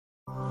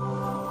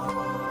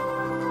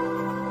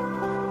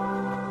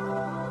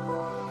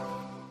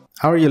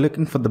Are you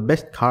looking for the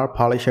best car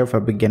polisher for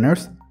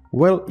beginners?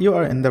 Well, you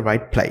are in the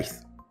right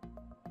place.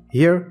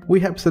 Here, we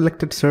have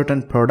selected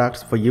certain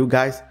products for you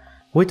guys,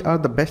 which are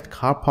the best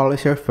car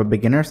polishers for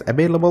beginners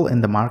available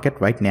in the market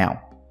right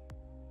now.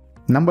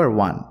 Number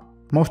 1.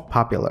 Most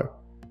popular.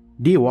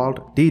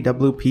 DEWALT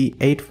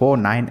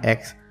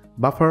DWP849X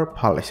Buffer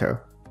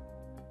Polisher.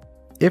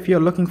 If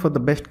you're looking for the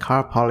best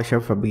car polisher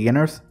for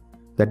beginners,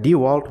 the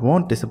DEWALT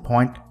won't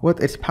disappoint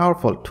with its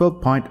powerful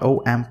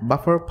 12.0 amp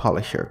buffer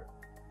polisher.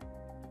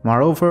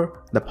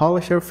 Moreover, the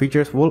polisher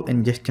features wool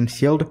ingestion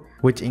shield,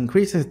 which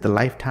increases the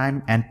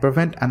lifetime and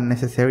prevent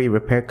unnecessary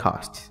repair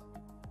costs.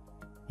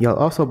 You'll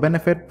also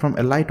benefit from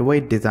a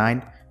lightweight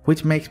design,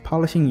 which makes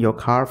polishing your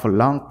car for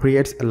long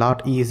periods a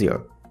lot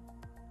easier.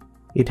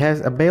 It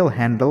has a bale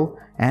handle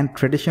and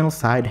traditional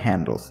side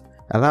handles,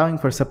 allowing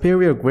for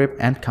superior grip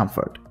and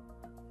comfort.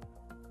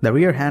 The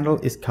rear handle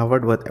is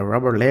covered with a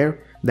rubber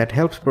layer that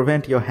helps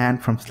prevent your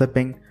hand from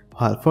slipping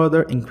while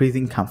further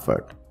increasing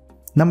comfort.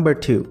 Number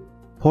 2.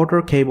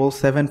 Porter Cable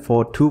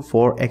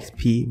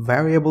 7424XP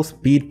Variable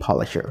Speed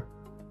Polisher.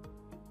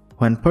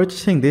 When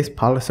purchasing this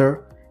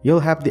polisher, you'll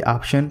have the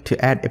option to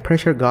add a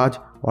pressure gauge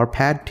or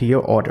pad to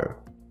your order.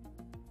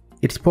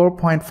 Its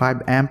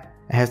 4.5 amp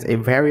has a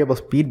variable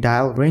speed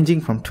dial ranging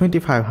from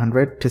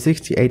 2500 to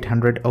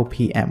 6800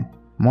 OPM,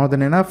 more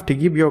than enough to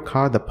give your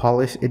car the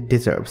polish it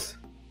deserves.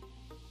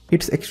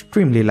 It's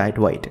extremely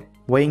lightweight,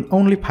 weighing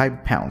only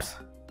 5 pounds.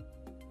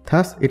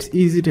 Thus, it's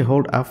easy to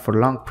hold up for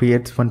long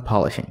periods when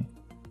polishing.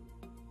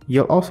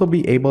 You'll also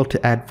be able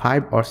to add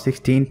 5 or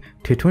 16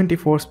 to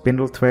 24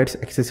 spindle threads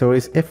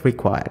accessories if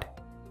required.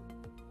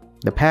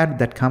 The pad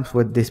that comes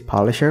with this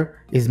polisher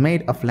is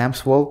made of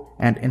lamb's wool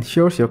and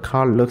ensures your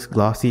car looks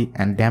glossy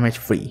and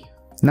damage-free.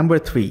 Number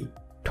 3.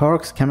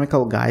 TORQX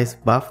Chemical Guys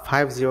Buff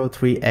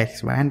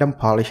 503X Random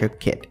Polisher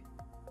Kit.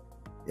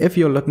 If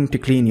you're looking to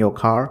clean your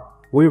car,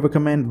 we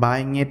recommend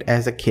buying it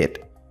as a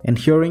kit,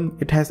 ensuring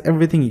it has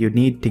everything you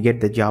need to get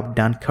the job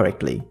done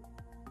correctly.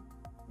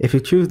 If you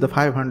choose the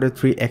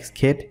 503X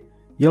kit,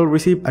 you'll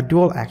receive a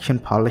dual action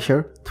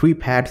polisher, 3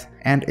 pads,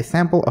 and a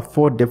sample of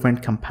 4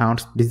 different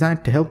compounds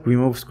designed to help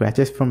remove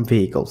scratches from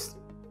vehicles.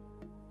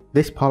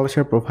 This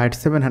polisher provides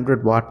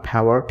 700 watt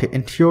power to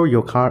ensure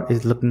your car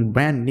is looking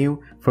brand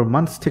new for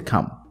months to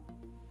come.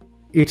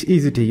 It's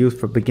easy to use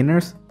for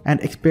beginners and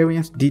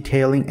experienced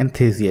detailing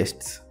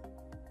enthusiasts.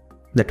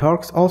 The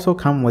TORQX also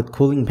come with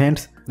cooling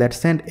vents that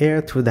send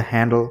air through the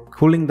handle,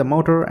 cooling the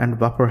motor and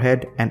buffer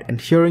head and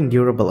ensuring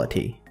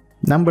durability.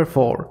 Number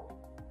 4.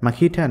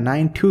 Makita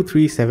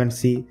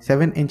 9237C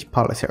 7-inch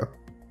Polisher.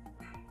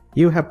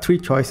 You have 3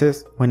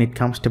 choices when it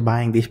comes to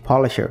buying this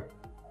polisher.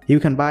 You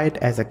can buy it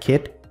as a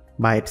kit,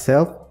 by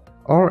itself,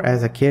 or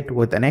as a kit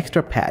with an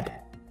extra pad.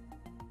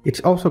 It's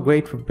also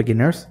great for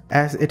beginners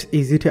as it's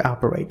easy to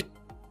operate.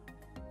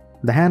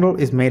 The handle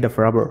is made of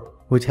rubber,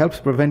 which helps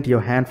prevent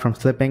your hand from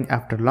slipping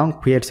after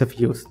long periods of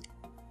use.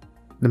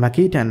 The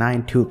Makita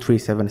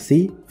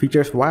 9237C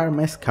features wire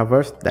mesh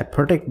covers that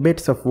protect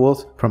bits of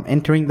wool from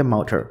entering the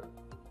motor.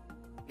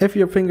 If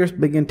your fingers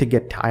begin to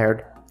get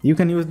tired, you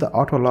can use the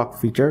auto lock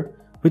feature,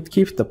 which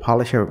keeps the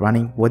polisher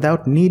running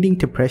without needing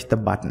to press the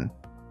button.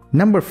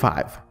 Number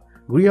 5.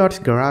 Griot's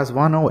Garage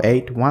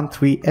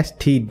 10813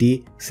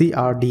 STD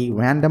CRD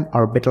Random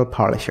Orbital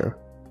Polisher.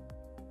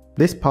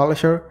 This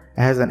polisher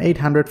has an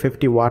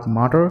 850 watt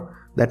motor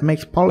that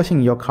makes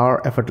polishing your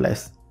car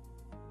effortless.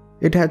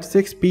 It has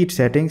 6 speed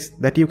settings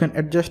that you can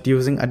adjust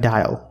using a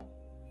dial.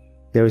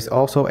 There is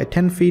also a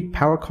 10 feet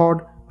power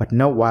cord but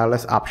no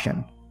wireless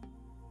option.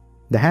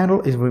 The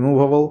handle is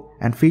removable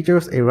and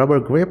features a rubber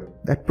grip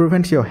that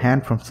prevents your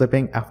hand from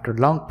slipping after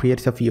long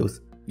periods of use.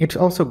 It's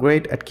also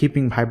great at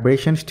keeping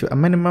vibrations to a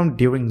minimum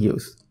during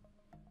use.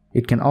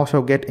 It can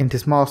also get into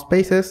small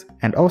spaces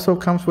and also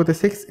comes with a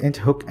 6-inch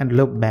hook and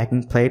loop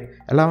backing plate,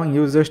 allowing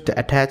users to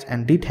attach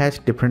and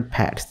detach different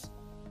pads.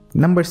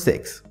 Number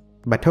 6.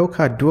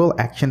 BATOCA Dual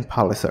Action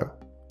Polisher.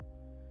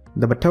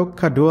 The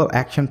BATOCA Dual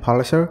Action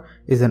Polisher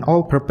is an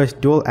all-purpose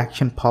dual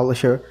action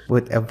polisher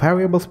with a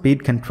variable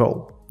speed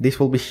control. This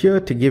will be sure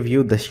to give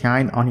you the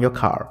shine on your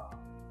car.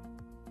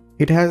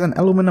 It has an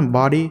aluminum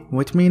body,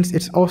 which means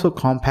it's also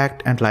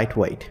compact and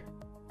lightweight.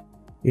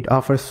 It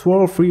offers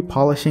swirl-free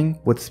polishing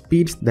with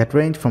speeds that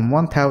range from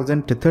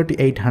 1000 to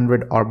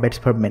 3800 orbits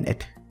per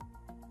minute.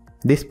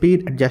 This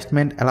speed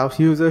adjustment allows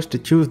users to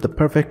choose the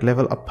perfect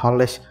level of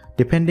polish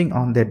depending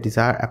on their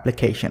desired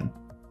application.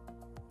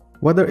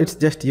 Whether it's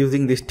just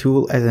using this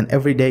tool as an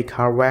everyday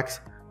car wax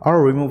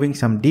or removing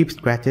some deep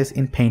scratches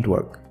in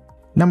paintwork.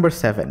 Number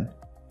 7.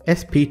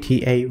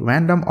 SPTA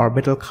Random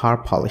Orbital Car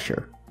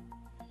Polisher.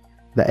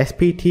 The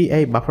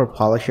SPTA Buffer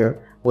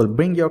Polisher will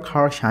bring your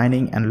car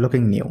shining and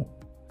looking new.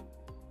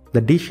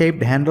 The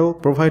D-shaped handle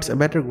provides a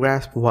better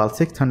grasp, while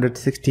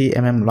 660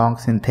 mm long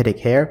synthetic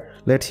hair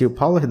lets you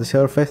polish the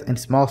surface in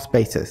small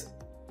spaces.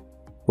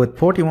 With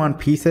 41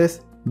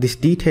 pieces, this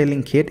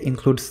detailing kit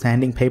includes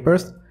sanding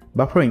papers,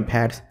 buffering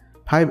pads,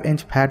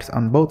 5-inch pads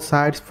on both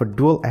sides for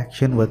dual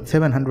action with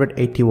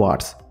 780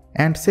 watts,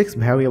 and 6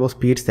 variable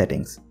speed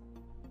settings.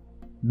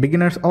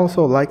 Beginners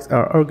also like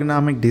our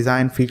ergonomic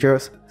design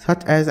features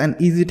such as an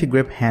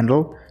easy-to-grip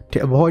handle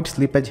to avoid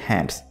slippage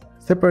hands,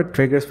 separate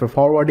triggers for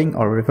forwarding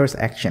or reverse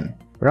action,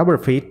 rubber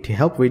feet to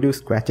help reduce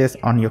scratches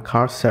on your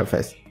car's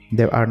surface.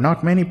 There are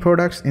not many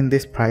products in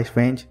this price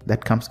range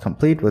that comes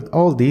complete with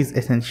all these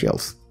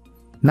essentials.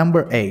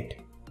 Number 8.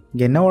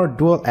 Ginour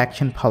Dual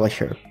Action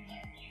Polisher.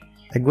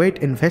 A great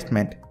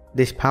investment,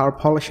 this power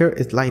polisher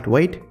is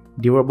lightweight,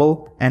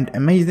 durable, and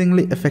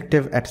amazingly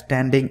effective at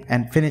standing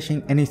and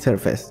finishing any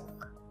surface.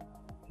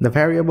 The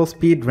variable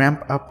speed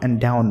ramp up and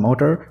down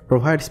motor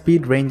provides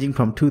speed ranging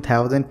from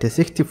 2000 to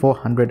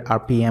 6400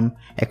 RPM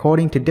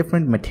according to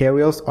different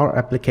materials or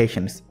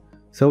applications,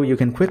 so you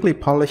can quickly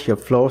polish your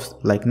floors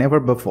like never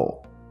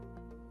before.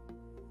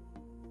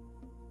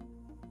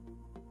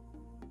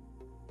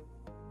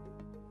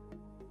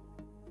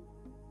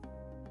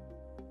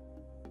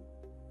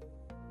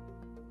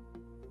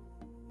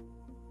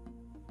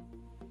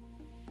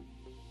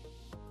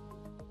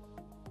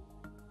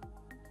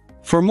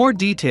 For more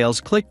details,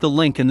 click the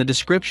link in the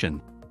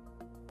description.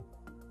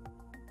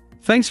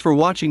 Thanks for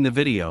watching the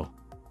video.